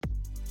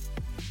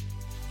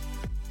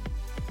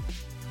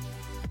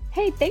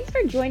Hey, thanks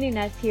for joining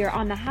us here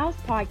on the House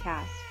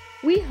Podcast.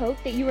 We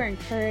hope that you are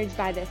encouraged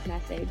by this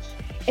message.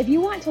 If you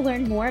want to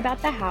learn more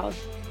about the House,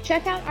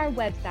 check out our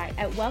website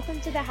at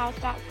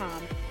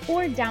welcometothehouse.com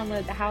or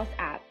download the House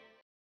app.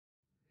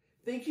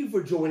 Thank you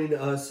for joining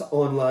us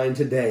online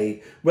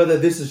today. Whether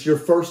this is your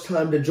first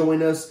time to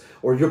join us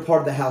or you're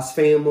part of the House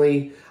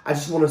family, I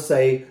just want to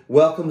say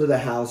welcome to the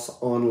House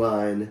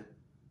online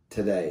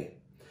today.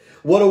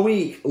 What a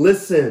week.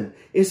 Listen,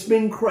 it's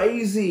been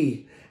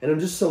crazy. And I'm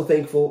just so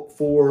thankful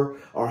for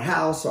our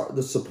house,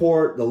 the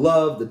support, the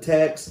love, the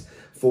text,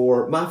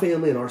 for my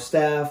family and our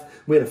staff.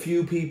 We had a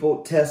few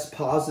people test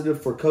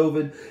positive for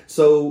COVID.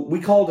 So we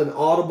called an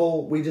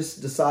audible. We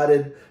just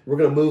decided we're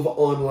going to move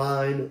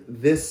online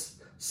this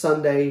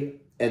Sunday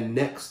and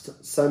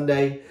next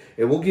Sunday.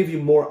 And we'll give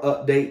you more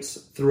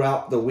updates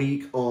throughout the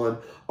week on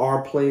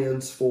our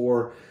plans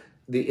for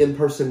the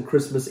in-person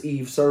Christmas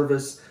Eve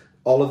service.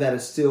 All of that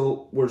is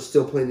we're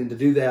still planning to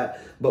do that,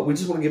 but we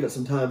just want to give it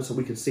some time so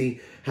we can see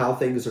how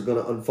things are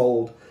going to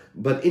unfold.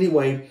 But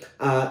anyway,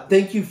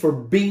 thank you for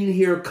being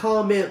here.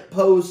 Comment,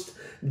 post,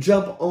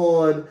 jump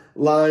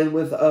online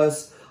with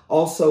us.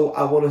 Also,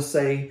 I want to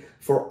say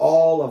for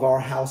all of our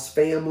house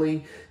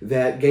family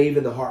that gave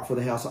in the Heart for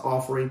the House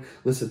offering,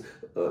 listen,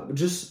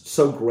 just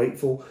so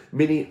grateful.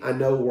 Many I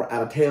know were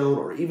out of town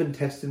or even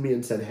texted me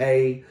and said,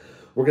 hey,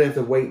 we're going to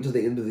have to wait until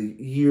the end of the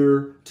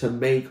year to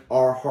make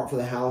our Heart for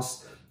the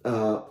House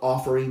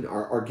offering,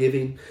 our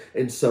giving.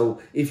 And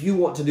so if you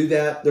want to do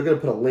that, they're going to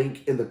put a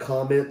link in the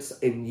comments,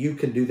 and you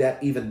can do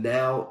that even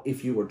now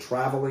if you were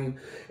traveling.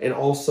 And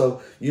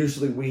also,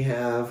 usually we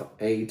have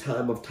a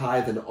time of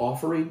tithe and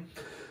offering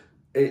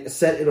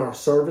set in our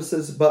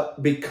services,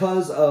 but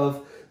because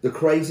of the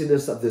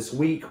craziness of this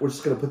week, we're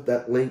just going to put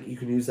that link. You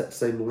can use that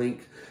same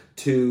link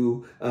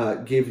to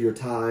give your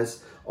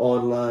tithes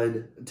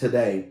online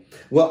today.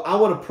 Well, I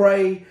want to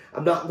pray.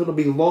 I'm not going to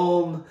be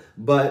long,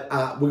 but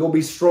we're going to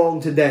be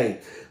strong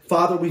today.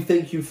 Father, we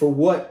thank you for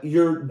what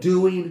you're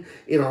doing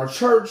in our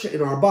church,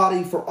 in our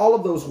body, for all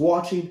of those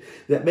watching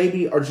that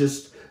maybe are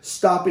just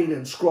stopping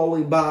and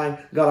scrolling by.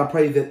 God, I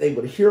pray that they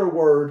would hear a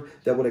word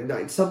that would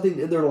ignite something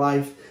in their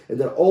life, and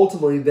that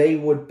ultimately they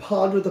would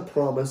ponder the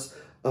promise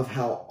of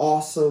how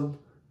awesome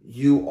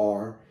you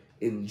are.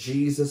 In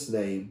Jesus'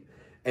 name,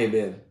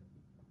 amen.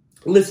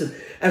 Listen,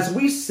 as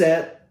we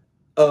set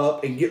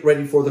up and get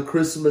ready for the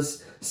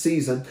Christmas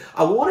season,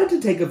 I wanted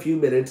to take a few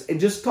minutes and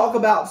just talk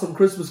about some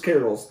Christmas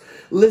carols.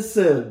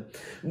 Listen,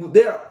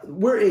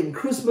 we're in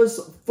Christmas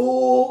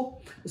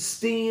full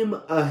steam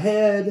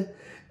ahead,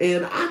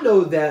 and I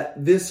know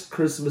that this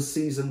Christmas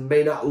season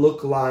may not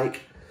look like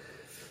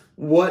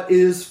what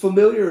is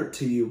familiar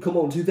to you. Come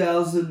on,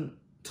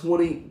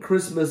 2020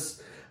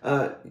 Christmas,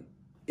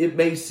 it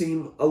may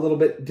seem a little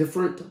bit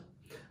different.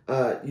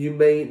 You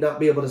may not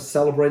be able to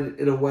celebrate it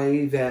in a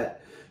way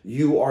that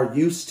you are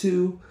used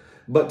to,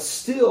 but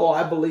still,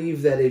 I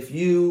believe that if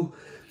you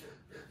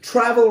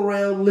travel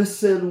around,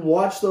 listen,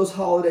 watch those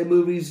holiday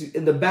movies,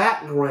 in the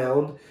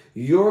background,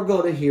 you're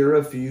going to hear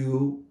a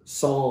few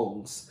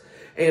songs.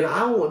 And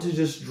I want to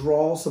just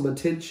draw some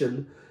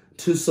attention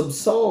to some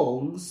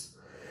songs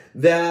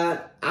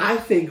that I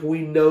think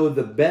we know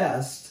the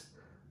best,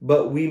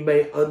 but we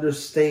may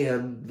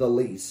understand the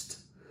least.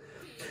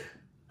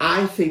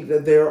 I think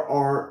that there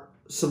are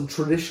some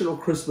traditional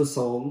Christmas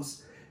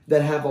songs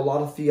that have a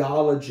lot of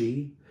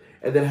theology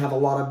and that have a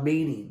lot of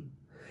meaning.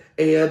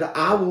 And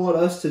I want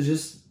us to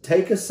just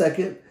take a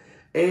second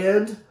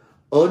and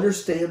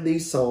understand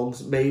these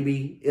songs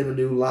maybe in a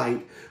new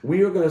light.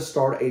 We are going to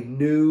start a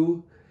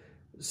new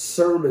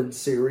sermon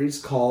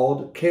series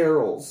called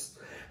Carols.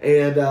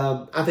 And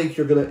I think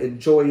you're going to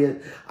enjoy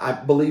it. I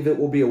believe it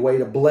will be a way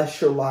to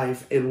bless your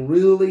life and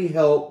really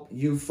help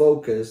you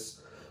focus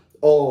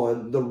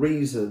on the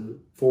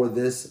reason for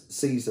this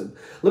season.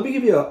 Let me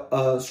give you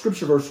a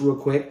scripture verse real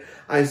quick.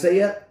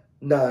 Isaiah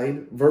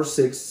 9 verse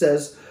 6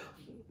 says,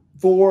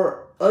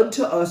 "For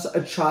unto us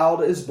a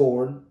child is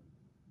born,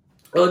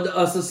 unto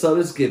us a son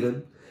is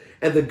given,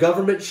 and the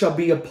government shall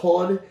be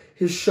upon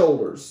his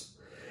shoulders,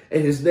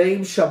 and his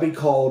name shall be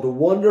called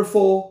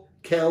Wonderful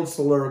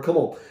Counselor." Come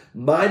on.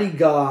 "Mighty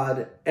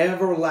God,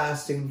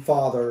 Everlasting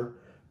Father,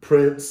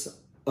 Prince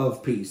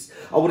of Peace."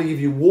 I want to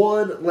give you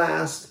one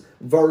last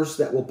verse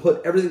that will put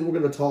everything we're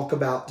going to talk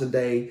about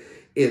today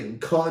in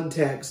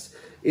context.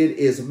 It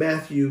is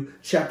Matthew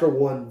chapter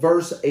 1,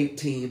 verse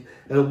 18,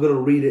 and I'm going to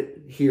read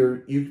it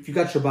here. If you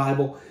got your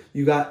Bible,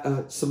 you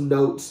got some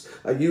notes.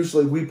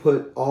 Usually we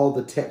put all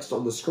the text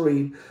on the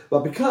screen,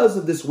 but because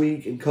of this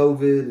week and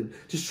COVID and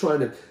just trying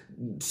to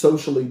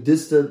socially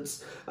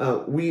distance,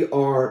 we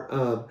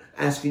are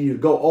asking you to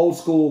go old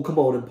school. Come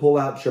on and pull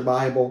out your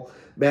Bible.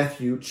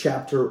 Matthew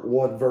chapter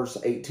 1, verse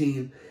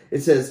 18.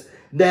 It says,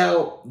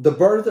 "Now the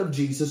birth of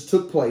Jesus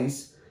took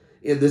place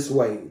in this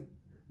way.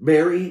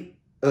 Mary,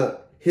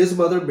 his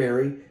mother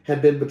Mary,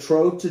 had been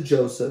betrothed to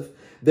Joseph.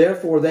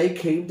 Therefore they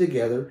came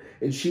together,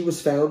 and she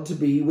was found to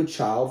be with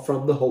child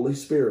from the Holy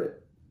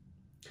Spirit.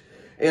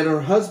 And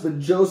her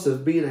husband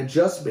Joseph, being a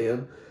just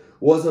man,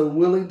 was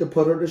unwilling to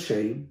put her to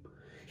shame.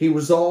 He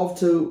resolved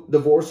to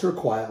divorce her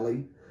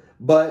quietly.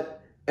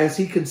 But as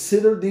he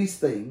considered these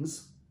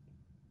things,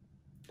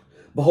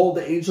 behold,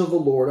 the angel of the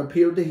Lord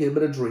appeared to him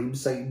in a dream,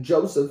 saying,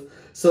 Joseph,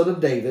 son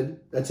of David,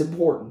 that's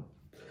important,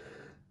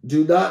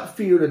 do not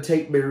fear to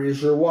take Mary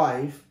as your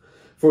wife,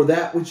 for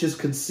that which is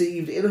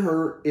conceived in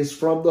her is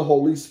from the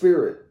Holy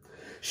Spirit.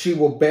 She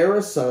will bear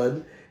a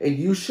son, and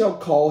you shall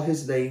call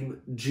his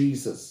name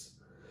Jesus,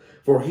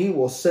 for he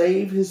will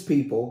save his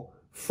people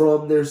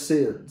from their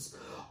sins.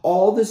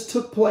 All this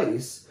took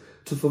place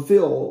to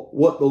fulfill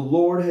what the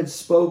Lord had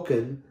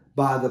spoken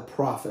by the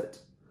prophet.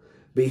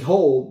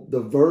 Behold,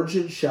 the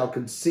virgin shall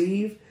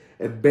conceive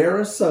and bear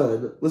a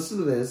son, listen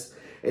to this,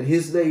 and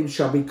his name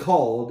shall be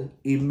called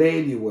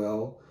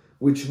Emmanuel,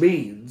 which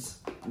means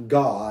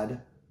God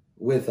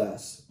with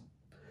us.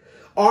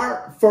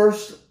 Our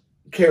first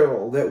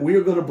carol that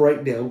we're going to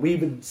break down, we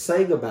even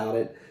sang about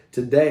it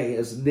today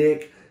as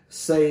Nick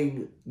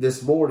sang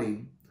this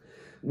morning,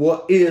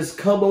 what is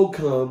Come, O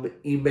Come,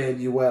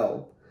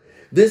 Emmanuel.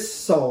 This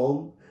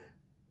song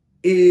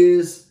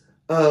is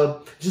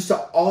just an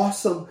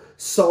awesome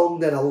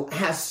song that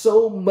has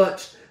so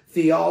much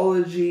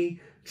theology,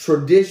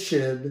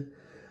 tradition,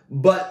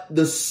 but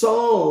the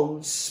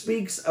song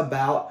speaks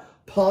about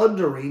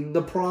pondering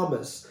the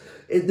promise.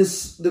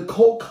 The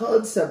whole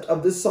concept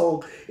of this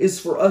song is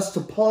for us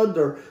to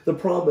ponder the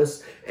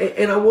promise.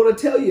 And I want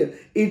to tell you,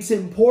 it's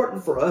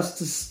important for us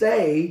to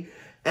stay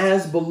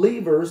as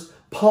believers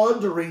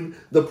pondering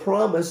the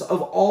promise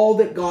of all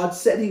that God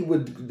said he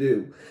would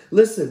do.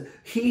 Listen,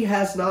 he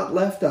has not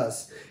left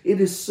us. It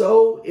is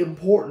so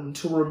important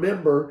to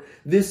remember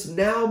this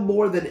now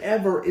more than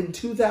ever in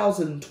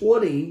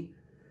 2020,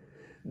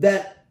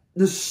 that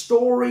the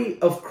story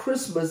of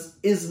Christmas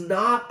is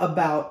not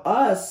about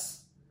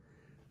us.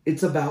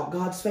 It's about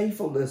God's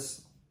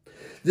faithfulness.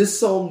 This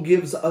song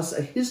gives us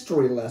a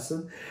history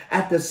lesson.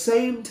 At the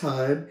same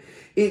time,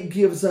 it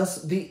gives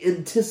us the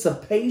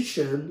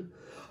anticipation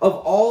of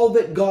all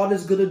that God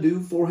is going to do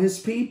for his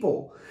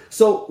people.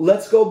 So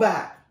let's go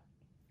back.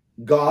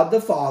 God the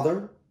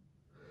Father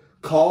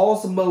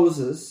calls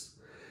Moses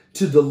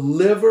to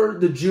deliver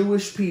the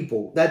Jewish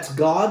people. That's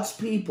God's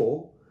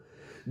people.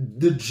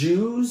 The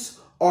Jews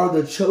are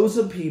the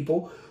chosen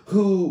people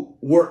who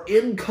were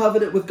in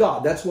covenant with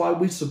God. That's why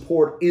we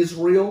support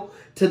Israel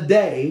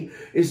today,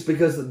 is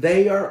because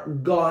they are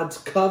God's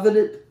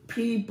covenant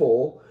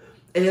people,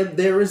 and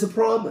there is a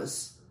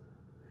promise.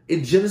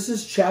 In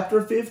Genesis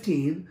chapter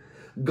 15,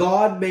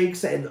 God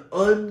makes an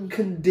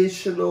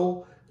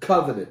unconditional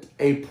covenant,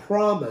 a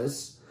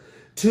promise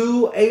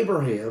to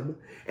Abraham,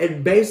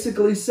 and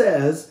basically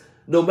says,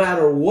 no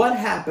matter what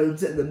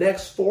happens in the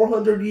next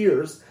 400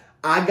 years,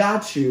 I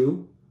got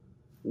you.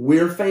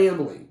 We're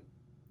family.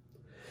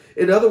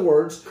 In other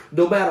words,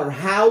 no matter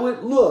how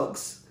it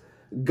looks,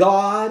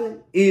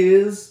 God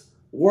is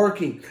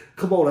working.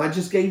 Come on, I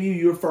just gave you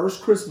your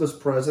first Christmas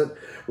present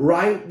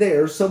right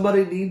there.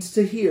 Somebody needs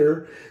to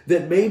hear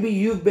that maybe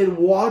you've been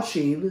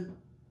watching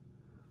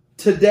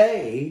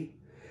today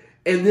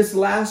and this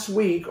last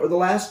week or the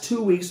last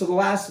 2 weeks or the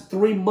last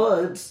 3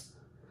 months,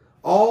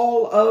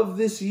 all of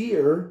this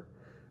year,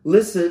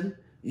 listen,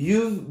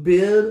 you've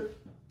been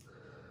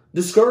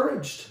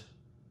discouraged.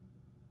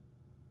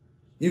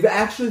 You've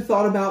actually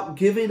thought about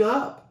giving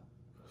up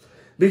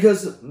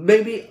because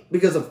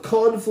of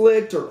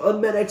conflict or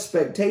unmet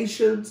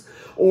expectations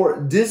or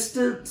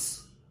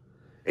distance,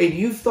 and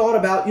you thought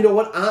about, you know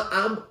what,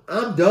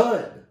 I'm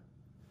done.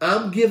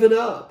 I'm giving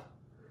up.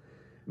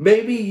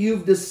 Maybe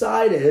you've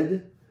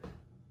decided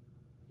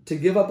to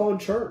give up on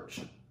church,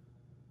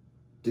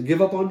 to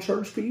give up on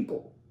church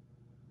people,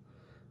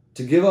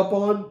 to give up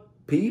on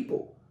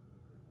people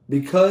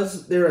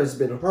because there has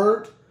been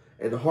hurt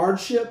and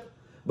hardship.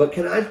 But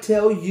can I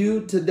tell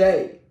you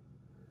today,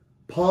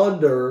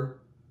 ponder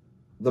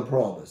the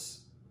promise.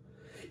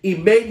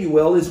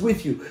 Emmanuel is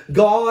with you.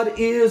 God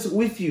is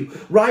with you.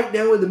 Right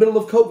now in the middle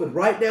of COVID,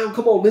 right now,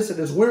 come on, listen,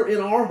 as we're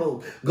in our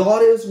home,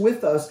 God is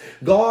with us.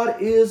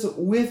 God is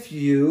with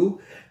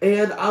you.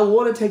 And I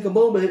want to take a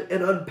moment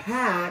and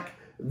unpack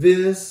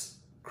this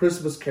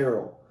Christmas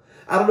carol.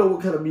 I don't know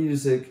what kind of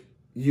music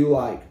you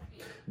like,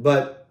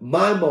 but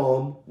my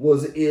mom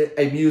was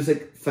a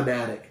music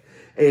fanatic.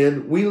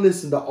 And we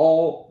listen to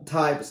all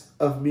types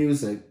of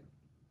music.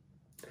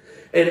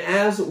 And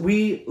as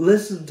we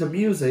listen to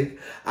music,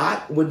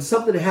 when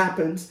something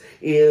happens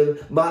in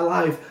my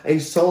life, a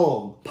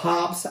song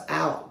pops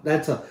out.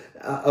 That's a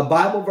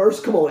Bible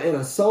verse, come on, and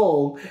a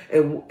song.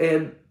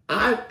 And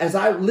as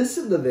I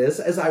listen to this,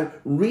 as I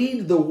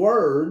read the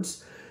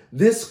words,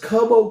 this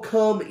Come, O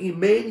Come,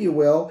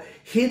 Emmanuel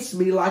hits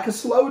me like a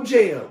slow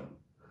jam.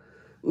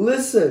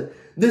 Listen,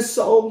 this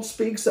song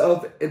speaks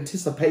of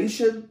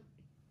anticipation.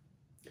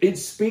 It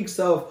speaks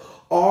of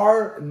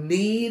our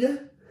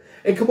need.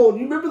 And come on,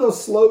 you remember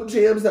those slow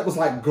jams that was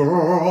like,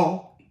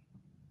 girl?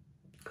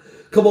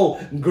 Come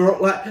on, girl.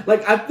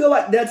 Like I feel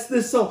like that's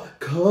this song.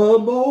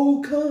 Come,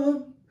 oh,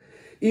 come,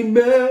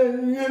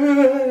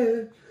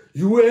 Emmanuel.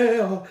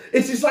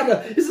 It's just like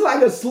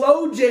a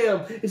slow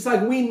jam. It's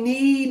like we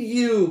need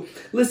you.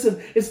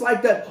 Listen, it's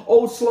like that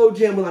old slow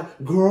jam. We're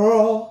like,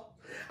 girl,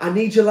 I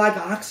need you like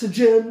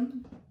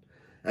oxygen.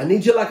 I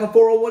need you like a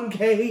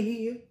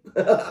 401k.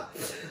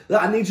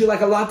 I need you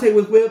like a latte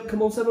with whip.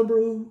 Come on, 7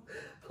 Brew.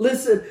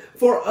 Listen,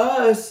 for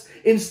us,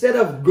 instead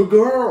of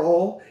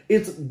girl,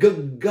 it's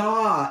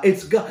God.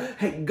 It's God.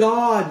 Hey,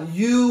 God,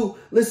 you're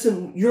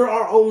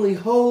our only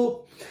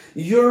hope.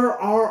 You're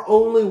our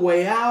only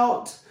way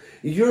out.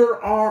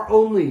 You're our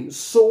only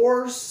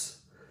source.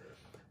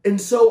 And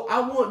so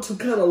I want to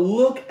kind of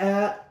look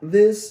at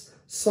this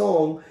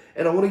song,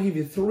 and I want to give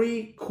you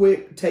 3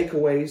 quick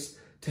takeaways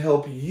to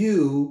help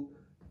you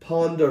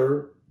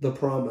ponder the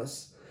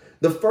promise.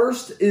 The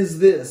first is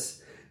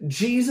this: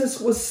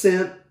 Jesus was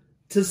sent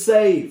to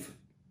save.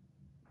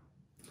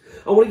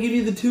 I want to give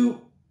you the 2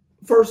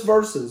 first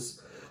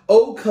verses.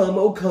 O come,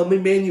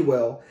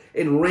 Emmanuel,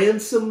 and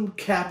ransom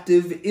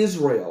captive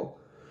Israel,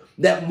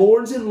 that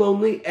mourns in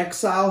lonely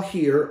exile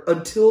here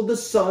until the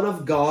Son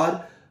of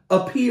God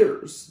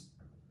appears.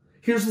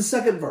 Here's the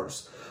second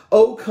verse.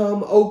 O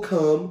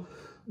come,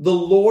 the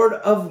Lord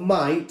of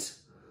might,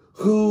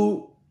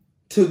 who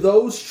to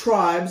those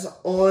tribes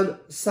on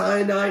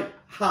Sinai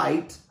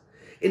height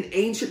in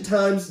ancient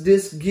times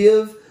didst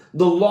give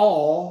the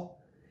law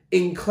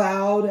in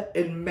cloud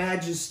and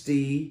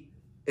majesty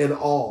and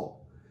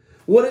all.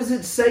 What is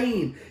it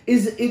saying?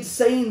 It's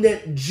saying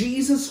that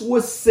Jesus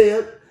was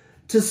sent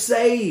to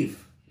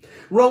save.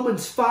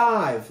 Romans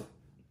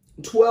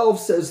 5:12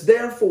 says,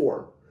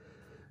 therefore,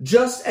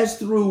 just as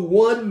through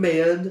one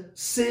man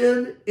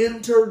sin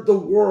entered the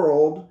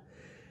world,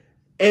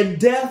 and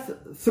death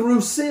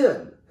through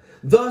sin,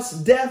 thus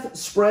death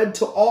spread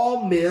to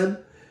all men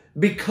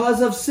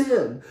because of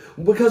sin.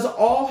 Because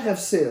all have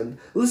sinned.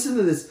 Listen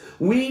to this.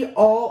 We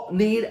all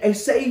need a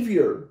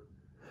Savior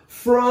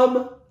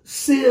from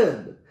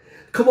sin.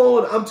 Come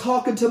on, I'm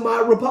talking to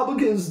my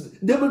Republicans,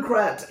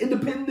 Democrats,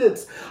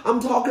 Independents. I'm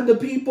talking to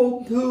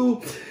people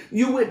who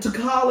you went to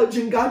college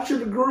and got your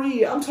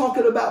degree. I'm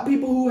talking about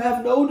people who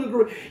have no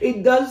degree.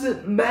 It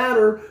doesn't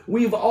matter.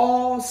 We've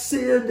all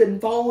sinned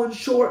and fallen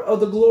short of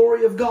the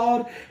glory of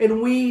God,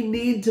 and we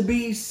need to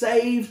be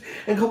saved.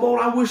 And come on,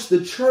 I wish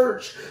the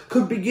church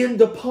could begin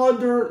to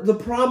ponder the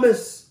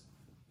promise.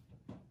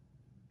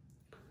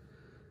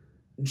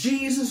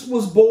 Jesus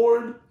was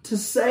born to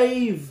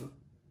save.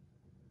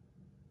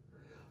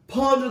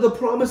 Ponder the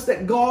promise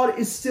that God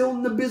is still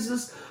in the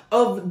business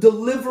of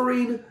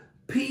delivering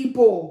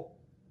people.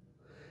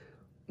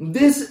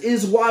 This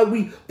is why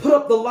we put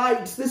up the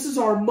lights. This is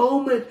our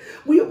moment.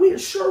 We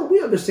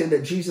understand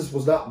that Jesus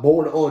was not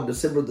born on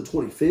December the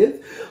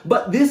 25th,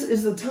 but this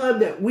is the time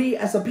that we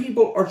as a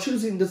people are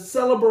choosing to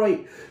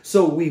celebrate.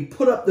 So we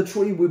put up the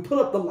tree, we put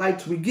up the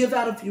lights, we give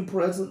out a few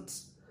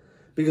presents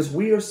because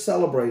we are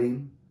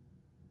celebrating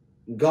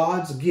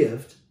God's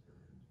gift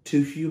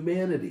to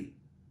humanity.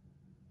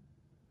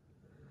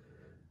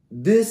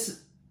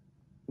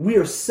 We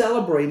are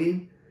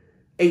celebrating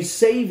a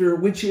Savior,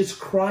 which is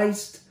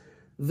Christ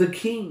the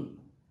King.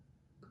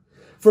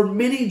 For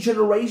many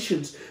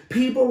generations,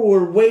 people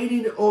were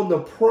waiting on the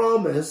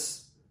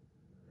promise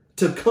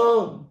to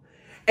come.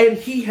 And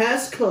He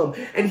has come.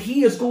 And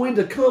He is going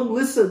to come,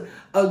 listen,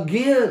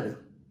 again.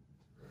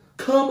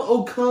 Come,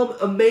 O come,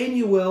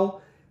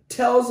 Emmanuel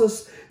tells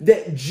us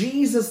that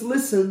Jesus,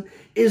 listen,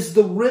 is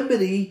the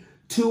remedy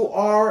to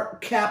our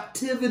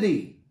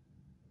captivity.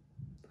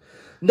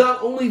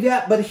 Not only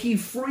that, but He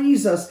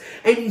frees us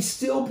and He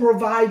still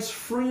provides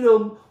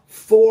freedom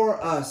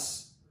for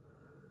us.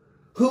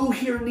 Who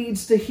here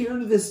needs to hear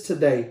this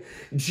today?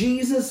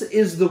 Jesus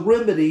is the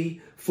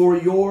remedy for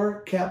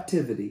your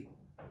captivity.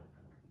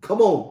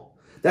 Come on.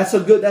 That's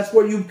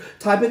where you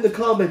type in the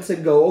comments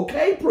and go,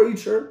 okay,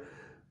 preacher.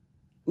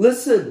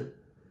 Listen,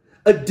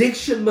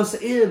 addiction must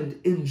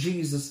end in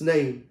Jesus'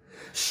 name.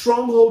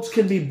 Strongholds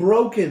can be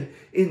broken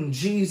in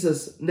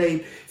Jesus'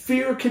 name.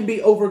 Fear can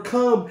be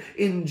overcome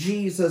in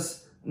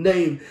Jesus'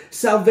 name.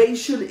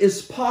 Salvation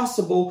is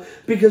possible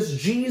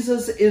because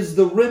Jesus is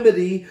the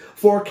remedy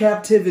for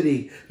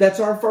captivity. That's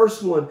our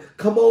first one.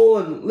 Come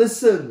on,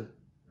 listen.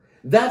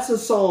 That's a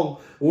song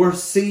we're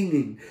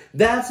singing.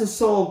 That's a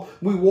song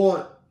we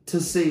want to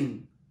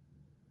sing.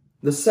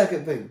 The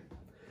second thing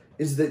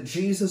is that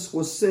Jesus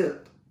was sent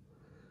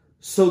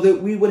so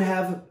that we would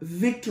have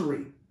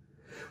victory.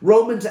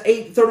 Romans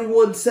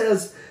 8:31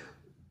 says,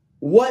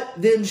 what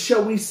then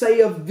shall we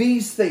say of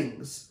these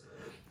things?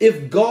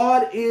 If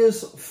God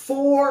is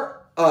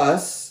for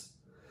us,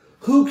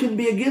 who can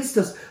be against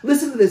us?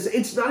 Listen to this.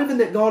 It's not even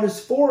that God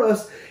is for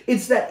us.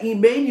 It's that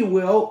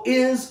Emmanuel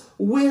is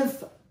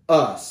with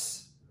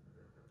us.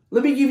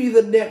 Let me give you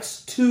the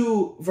next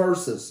 2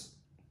 verses.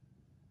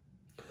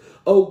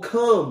 O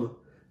come,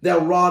 thou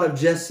rod of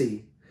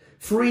Jesse,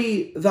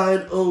 free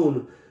thine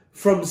own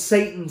from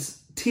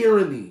Satan's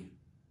tyranny.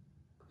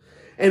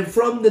 And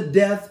from the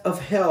death of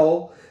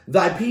hell,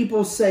 thy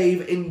people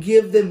save and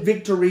give them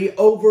victory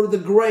over the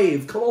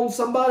grave. Come on,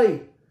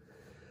 somebody.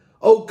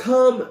 Oh,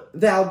 come,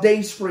 thou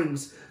day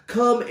springs,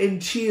 come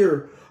and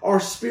cheer our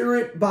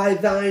spirit by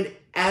thine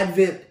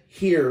advent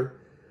here.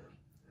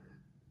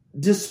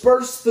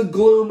 Disperse the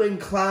gloom and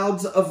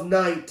clouds of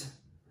night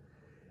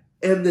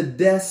and the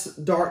death's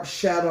dark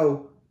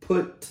shadow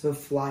put to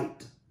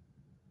flight.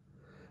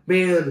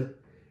 Man,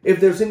 if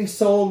there's any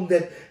song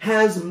that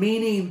has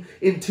meaning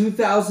in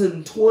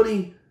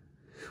 2020,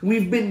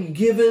 we've been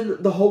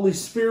given the Holy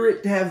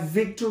Spirit to have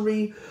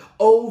victory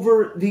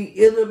over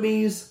the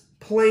enemy's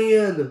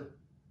plan.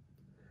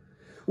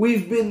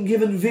 We've been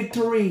given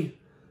victory.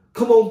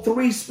 Come on,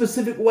 3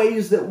 specific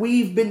ways that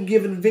we've been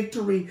given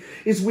victory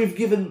is we've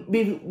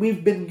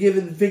been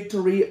given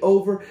victory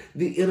over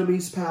the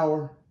enemy's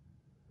power,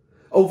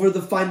 over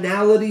the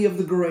finality of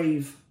the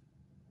grave,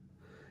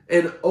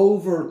 and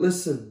over,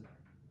 listen,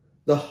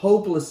 the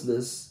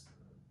hopelessness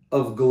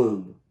of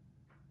gloom.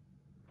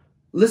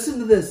 Listen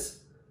to this.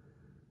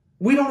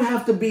 We don't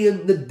have to be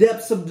in the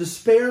depths of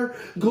despair.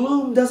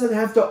 Gloom doesn't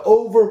have to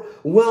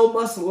overwhelm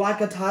us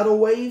like a tidal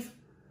wave.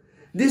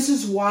 This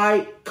is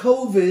why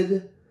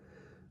COVID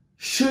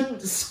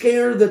shouldn't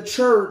scare the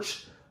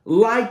church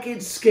like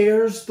it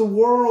scares the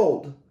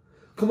world.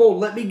 Come on,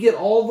 let me get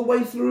all the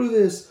way through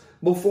this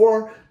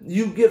before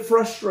you get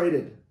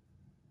frustrated.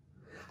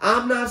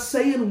 I'm not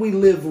saying we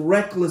live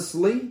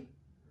recklessly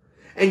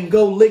and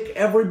go lick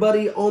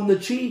everybody on the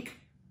cheek.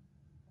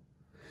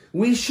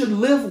 We should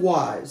live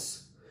wise.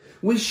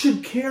 We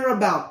should care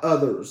about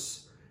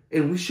others,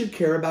 and we should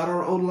care about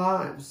our own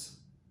lives.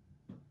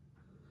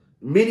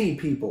 Many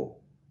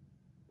people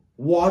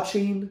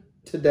watching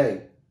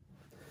today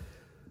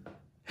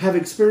have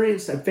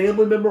experienced a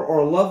family member or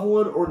a loved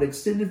one or an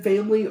extended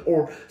family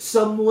or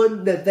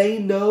someone that they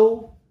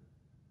know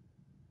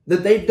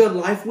that they've done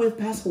life with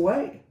pass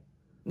away.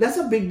 That's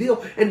a big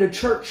deal. And the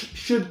church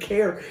should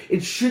care.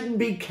 It shouldn't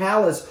be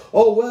callous.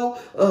 Oh,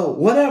 well,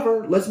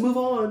 whatever. Let's move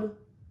on.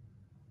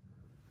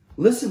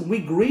 Listen, we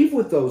grieve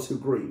with those who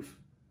grieve.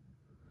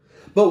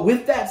 But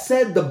with that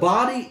said, the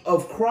body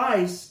of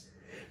Christ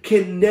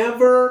can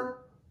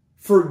never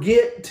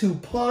forget to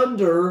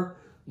ponder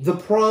the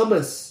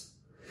promise.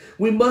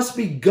 We must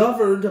be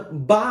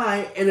governed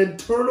by an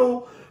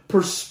eternal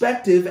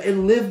perspective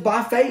and live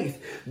by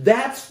faith.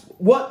 That's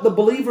what the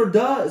believer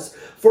does.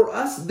 For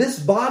us, this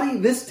body,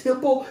 this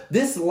temple,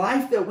 this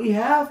life that we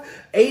have,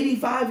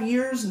 85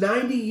 years,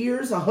 90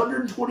 years,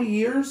 120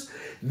 years,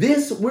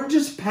 we're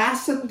just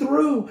passing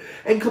through.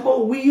 And come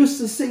on, we used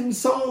to sing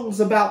songs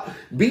about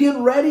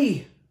being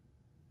ready.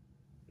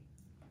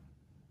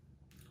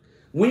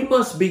 We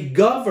must be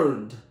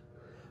governed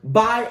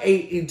by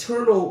an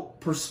eternal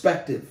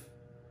perspective.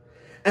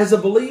 As a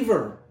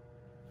believer,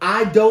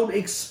 I don't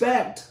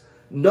expect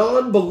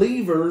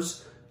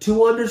non-believers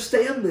to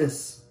understand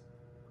this.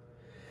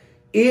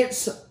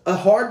 It's a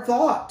hard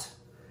thought.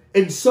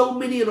 And so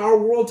many in our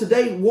world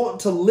today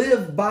want to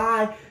live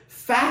by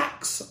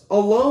facts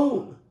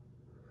alone.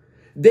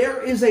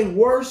 There is a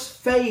worse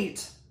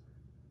fate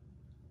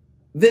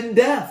than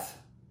death.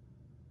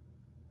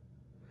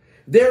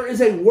 There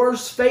is a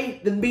worse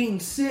fate than being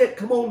sick.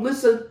 Come on,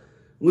 listen,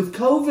 with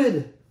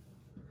COVID.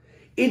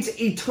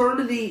 It's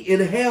eternity in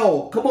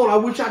hell. Come on, I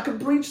wish I could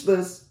preach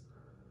this.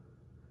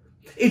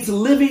 It's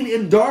living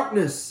in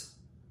darkness.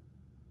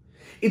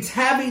 It's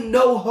having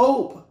no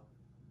hope.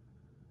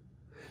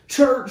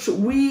 Church,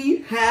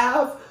 we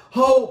have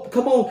hope.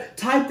 Come on,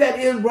 type that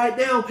in right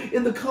now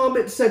in the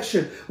comment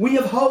section. We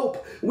have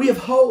hope. We have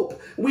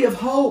hope. We have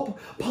hope.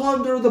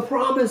 Ponder the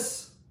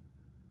promise.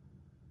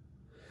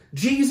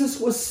 Jesus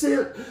was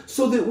sent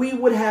so that we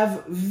would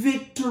have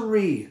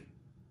victory.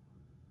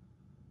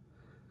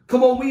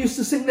 Come on, we used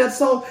to sing that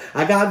song.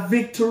 I got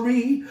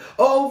victory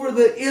over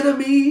the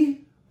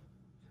enemy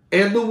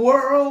and the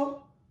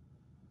world.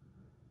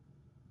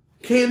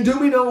 Can't do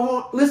me no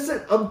harm.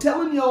 Listen, I'm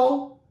telling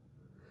y'all,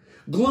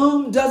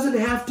 gloom doesn't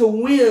have to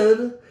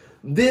win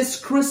this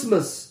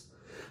Christmas.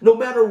 No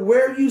matter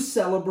where you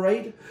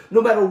celebrate,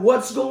 no matter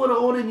what's going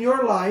on in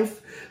your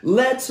life,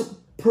 let's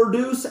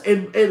produce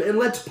and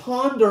let's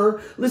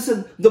ponder,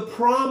 listen, the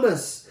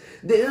promise.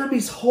 The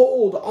enemy's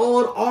hold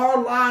on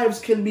our lives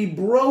can be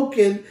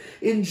broken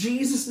in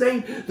Jesus'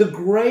 name. The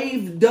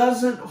grave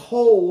doesn't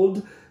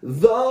hold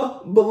the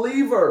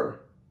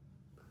believer.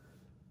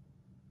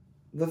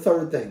 The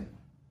third thing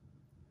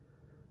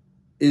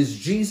is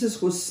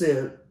Jesus was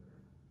sent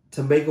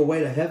to make a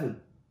way to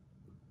heaven.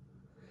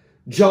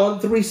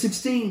 John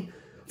 3:16,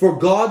 for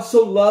God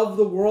so loved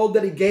the world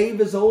that he gave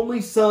his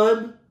only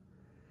son,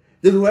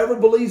 that whoever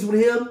believes in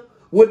him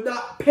would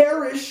not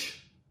perish,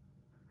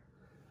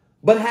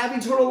 but have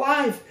eternal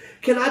life.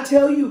 Can I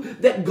tell you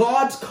that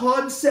God's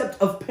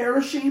concept of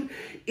perishing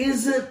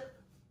isn't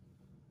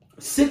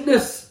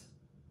sickness?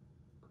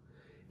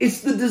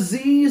 It's the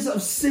disease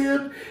of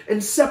sin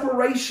and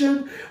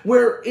separation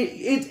where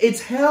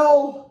it's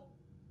hell.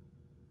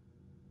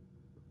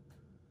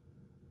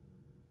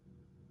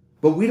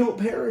 But we don't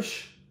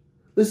perish.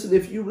 Listen,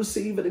 if you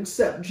receive and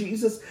accept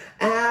Jesus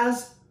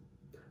as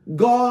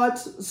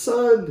God's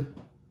Son,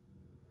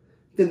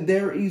 then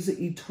there is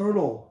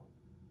eternal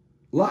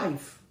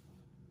life.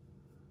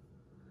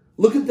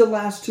 Look at the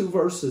last 2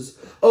 verses.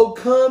 Oh,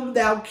 come,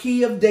 thou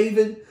key of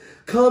David,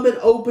 come and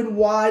open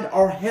wide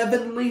our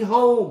heavenly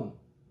home,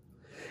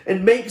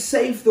 and make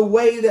safe the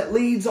way that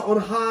leads on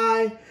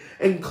high,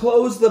 and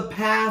close the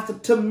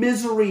path to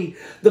misery.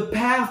 The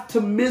path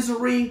to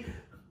misery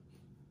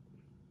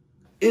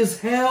is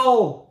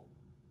hell.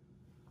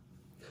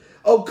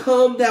 Oh,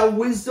 come thou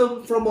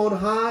wisdom from on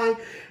high,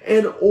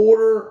 and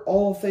order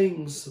all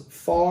things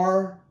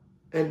far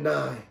and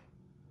nigh.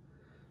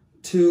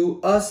 To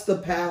us the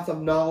path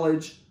of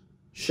knowledge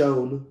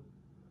shown,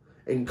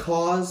 and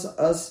cause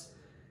us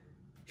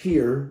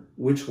here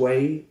which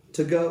way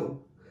to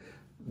go.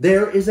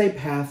 There is a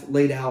path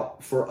laid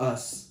out for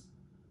us.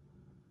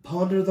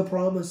 Ponder the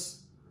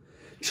promise.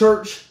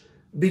 Church,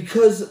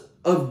 because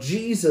of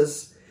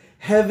Jesus,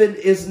 heaven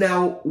is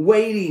now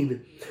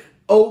waiting,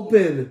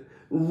 open,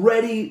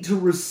 ready to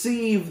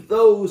receive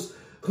those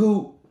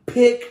who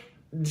pick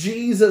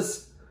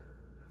Jesus,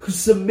 who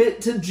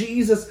submit to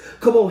Jesus.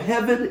 Come on,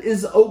 heaven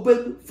is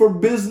open for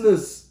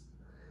business.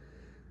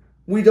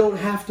 We don't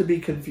have to be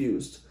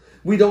confused.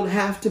 We don't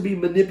have to be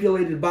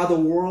manipulated by the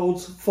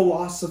world's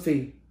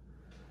philosophy.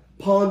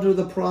 Ponder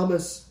the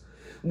promise.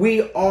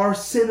 We are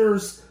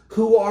sinners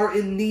who are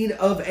in need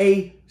of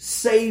a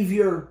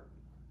Savior.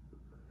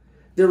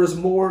 There is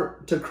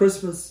more to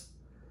Christmas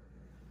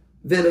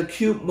than a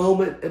cute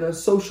moment in a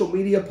social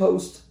media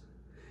post.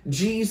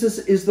 Jesus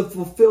is the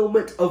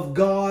fulfillment of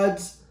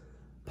God's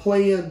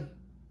plan.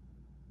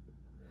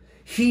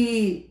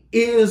 He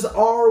is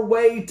our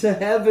way to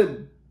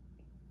heaven.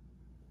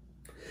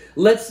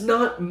 Let's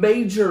not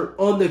major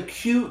on the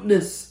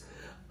cuteness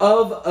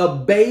of a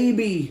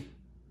baby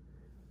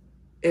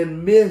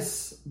and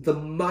miss the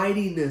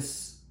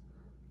mightiness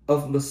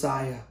of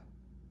Messiah.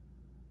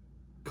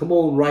 Come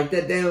on, write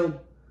that down.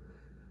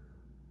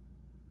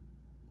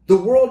 The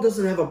world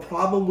doesn't have a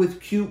problem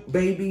with cute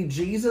baby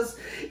Jesus.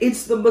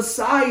 It's the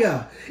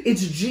Messiah.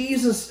 It's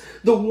Jesus,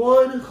 the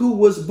one who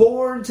was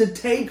born to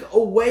take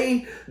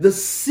away the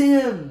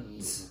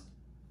sins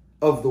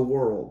of the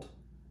world.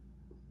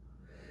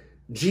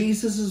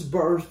 Jesus'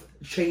 birth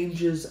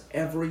changes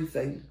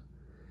everything.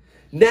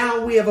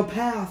 Now we have a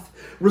path.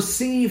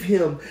 Receive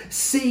him.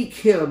 Seek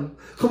him.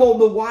 Come on,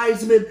 the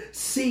wise men,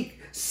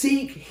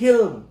 seek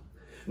him.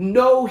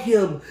 Know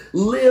him.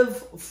 Live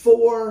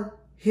for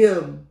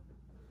him.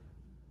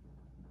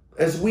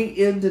 As we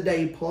end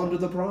today, ponder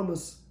the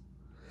promise.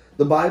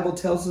 The Bible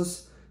tells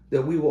us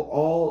that we will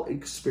all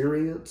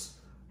experience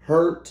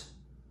hurt,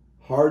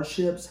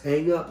 hardships,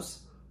 hang-ups,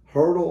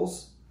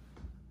 hurdles.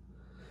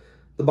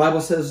 The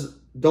Bible says,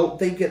 don't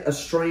think it a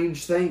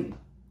strange thing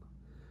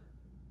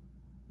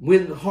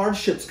when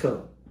hardships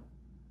come,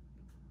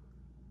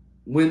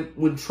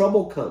 when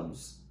trouble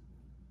comes,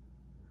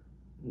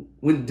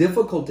 when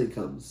difficulty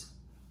comes.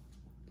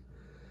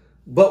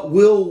 But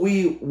will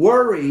we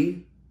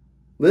worry,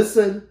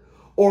 listen,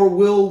 or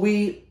will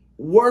we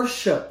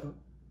worship?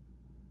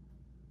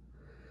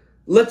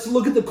 Let's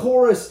look at the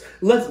chorus.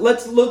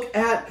 Let's look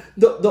at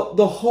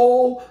the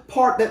whole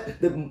part,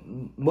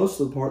 most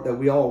of the part that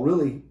we all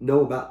really know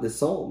about this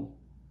song.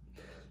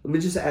 Let me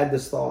just add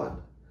this thought.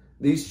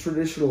 These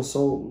traditional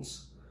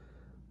songs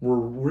were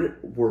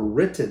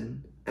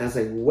written as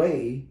a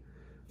way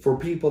for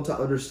people to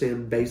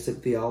understand basic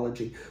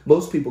theology.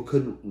 Most people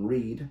couldn't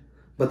read,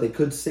 but they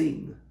could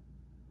sing.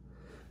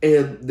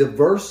 And the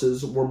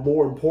verses were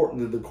more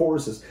important than the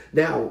choruses.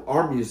 Now,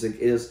 our music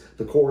is,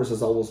 the chorus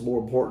is almost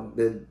more important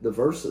than the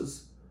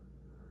verses.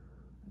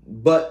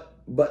 But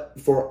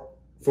for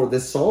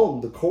this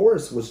song, the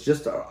chorus was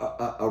just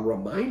a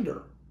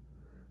reminder.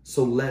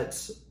 So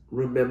let's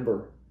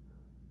remember.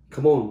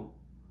 Come on.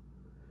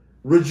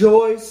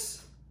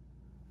 Rejoice,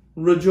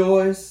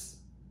 rejoice.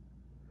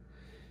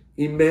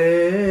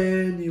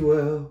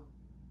 Emmanuel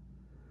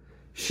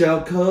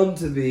shall come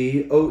to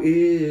thee, O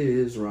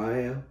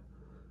Israel.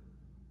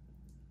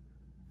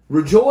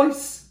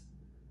 Rejoice.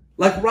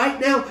 Like right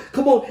now.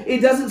 Come on.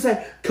 It doesn't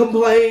say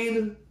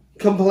complain,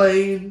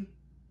 complain.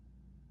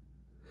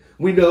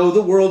 We know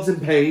the world's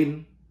in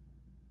pain.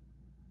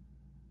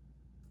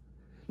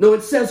 No,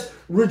 it says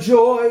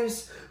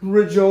rejoice,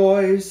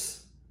 rejoice.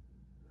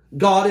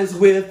 God is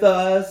with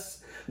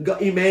us.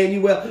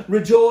 Emmanuel,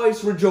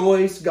 rejoice,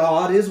 rejoice.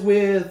 God is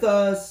with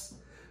us.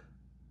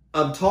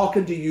 I'm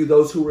talking to you,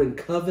 those who are in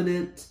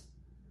covenant.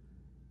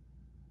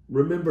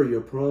 Remember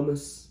your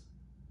promise.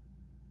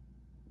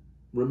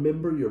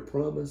 Remember your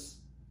promise.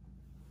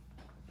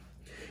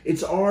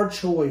 It's our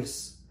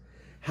choice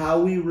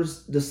how we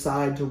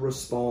decide to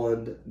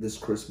respond this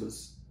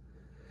Christmas.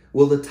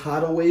 Will the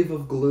tidal wave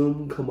of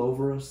gloom come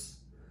over us?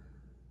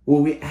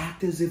 Will we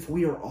act as if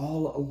we are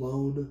all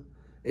alone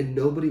and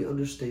nobody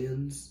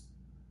understands?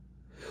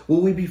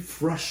 Will we be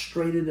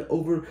frustrated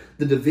over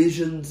the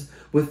divisions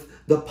with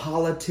the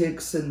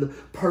politics and the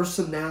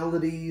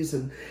personalities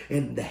and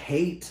the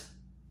hate?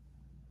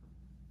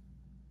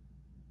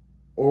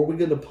 Or are we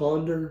going to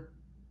ponder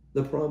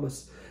the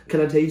promise?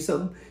 Can I tell you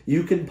something?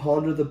 You can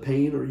ponder the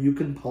pain or you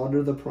can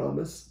ponder the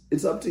promise.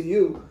 It's up to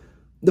you.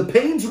 The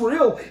pain's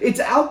real. It's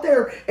out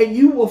there and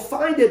you will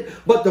find it.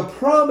 But the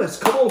promise,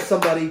 come on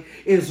somebody,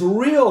 is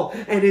real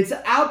and it's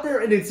out there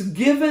and it's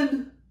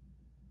given.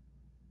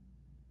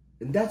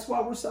 And that's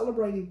why we're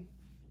celebrating.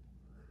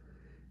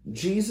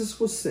 Jesus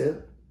was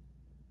sent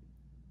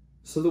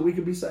so that we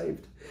could be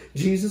saved.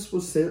 Jesus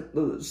was sent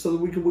so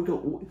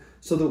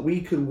that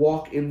we could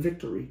walk in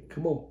victory.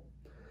 Come on.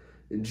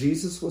 And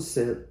Jesus was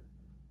sent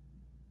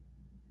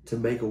to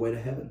make a way to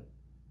heaven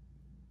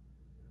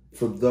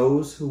for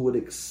those who would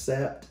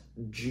accept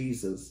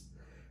Jesus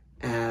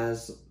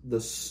as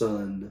the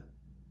Son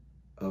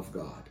of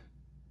God.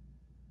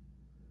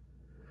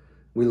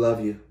 We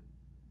love you.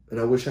 And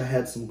I wish I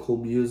had some cool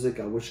music.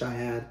 I wish I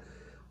had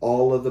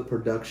all of the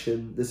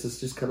production. This is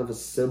just kind of a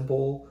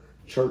simple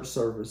church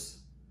service.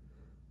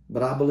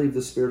 But I believe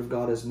the Spirit of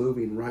God is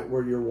moving right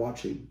where you're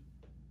watching.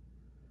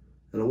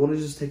 And I want to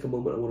just take a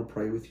moment. I want to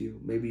pray with you.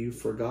 Maybe you've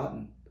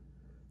forgotten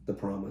the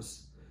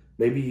promise.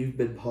 Maybe you've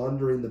been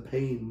pondering the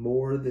pain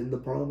more than the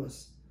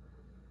promise.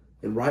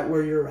 And right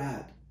where you're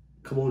at,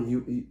 come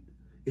on,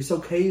 it's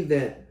okay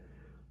that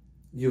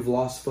you've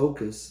lost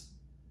focus,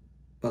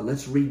 but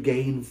let's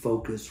regain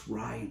focus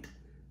right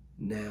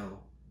now.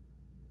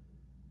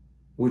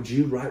 Would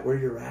you, right where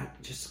you're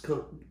at, just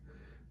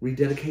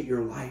rededicate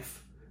your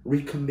life,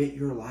 recommit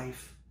your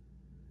life,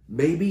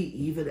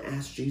 maybe even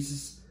ask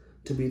Jesus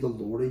to be the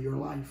Lord of your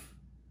life?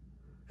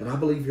 And I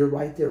believe you're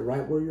right there,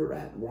 right where you're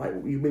at. Right,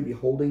 you may be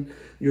holding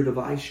your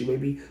device. You may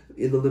be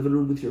in the living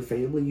room with your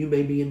family. You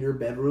may be in your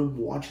bedroom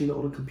watching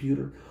on a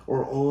computer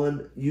or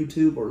on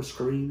YouTube or a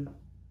screen.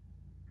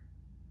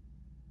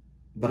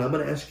 But I'm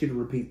going to ask you to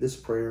repeat this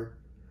prayer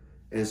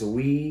as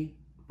we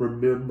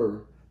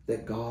remember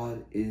that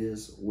God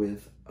is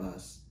with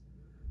us.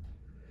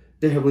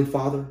 Dear Heavenly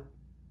Father,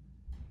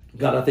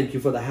 God, I thank you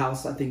for the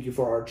house. I thank you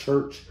for our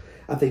church.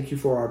 I thank you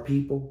for our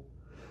people.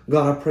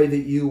 God, I pray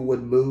that you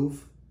would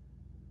move.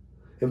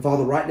 And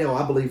Father, right now,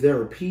 I believe there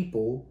are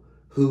people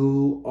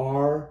who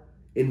are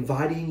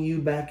inviting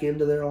you back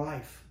into their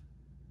life.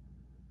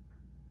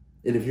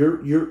 And if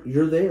you're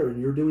there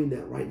and you're doing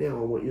that right now,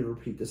 I want you to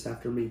repeat this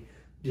after me.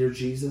 Dear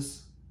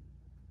Jesus,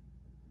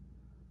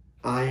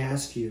 I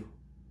ask you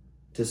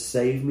to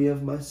save me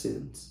of my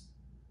sins,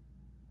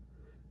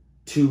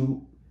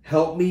 to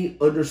help me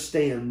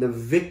understand the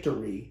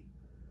victory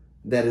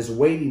that is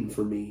waiting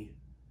for me,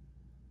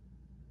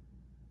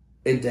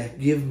 and to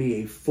give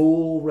me a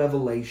full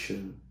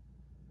revelation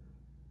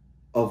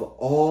of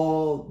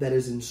all that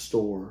is in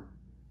store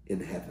in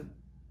heaven.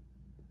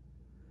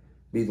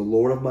 Be the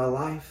Lord of my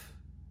life.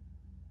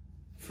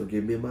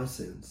 Forgive me of my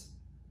sins.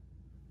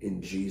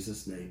 In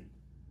Jesus' name,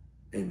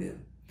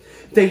 amen.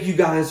 Thank you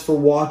guys for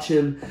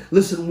watching.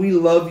 Listen, we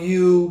love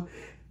you.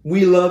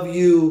 We love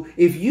you.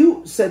 If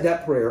you said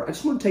that prayer, I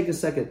just want to take a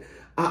second.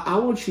 I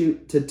want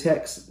you to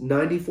text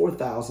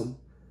 94,000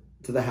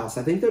 to the house.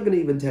 I think they're going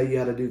to even tell you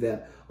how to do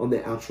that on the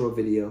outro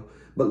video.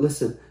 But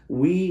listen,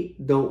 we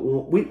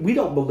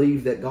don't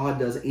believe that God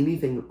does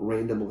anything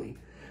randomly.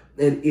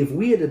 And if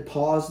we had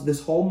paused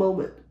this whole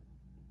moment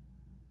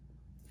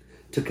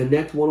to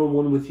connect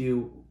one-on-one with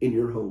you in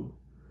your home,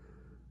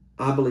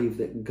 I believe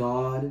that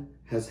God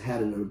has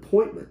had an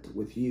appointment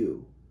with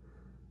you,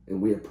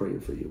 and we are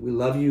praying for you. We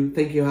love you.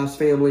 Thank you, house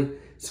family.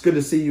 It's good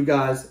to see you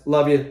guys.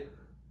 Love you.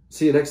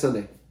 See you next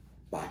Sunday.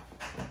 Bye.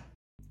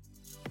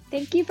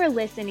 Thank you for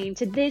listening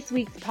to this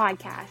week's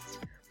podcast.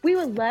 We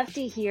would love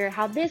to hear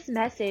how this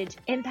message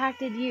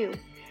impacted you.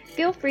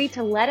 Feel free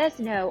to let us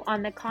know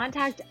on the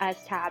Contact Us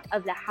tab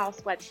of the house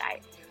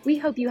website. We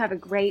hope you have a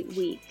great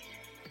week.